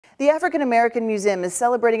The African American Museum is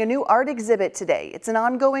celebrating a new art exhibit today. It's an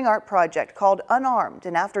ongoing art project called Unarmed,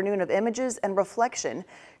 an afternoon of images and reflection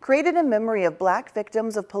created in memory of Black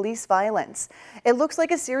victims of police violence. It looks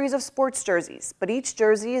like a series of sports jerseys, but each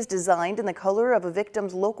jersey is designed in the color of a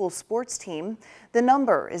victim's local sports team. The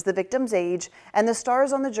number is the victim's age, and the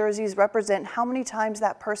stars on the jerseys represent how many times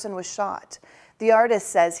that person was shot. The artist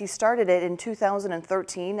says he started it in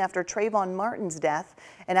 2013 after Trayvon Martin's death,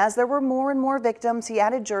 and as there were more and more victims, he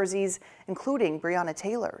added jerseys, including Breonna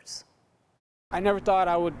Taylor's. I never thought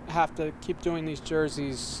I would have to keep doing these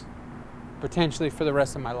jerseys potentially for the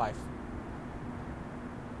rest of my life.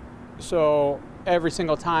 So every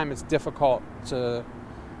single time it's difficult to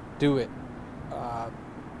do it,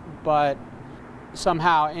 but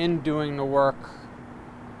somehow in doing the work,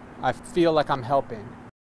 I feel like I'm helping.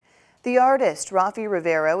 The artist, Rafi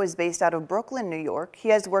Rivero, is based out of Brooklyn, New York. He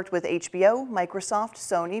has worked with HBO, Microsoft,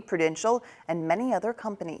 Sony, Prudential, and many other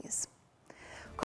companies.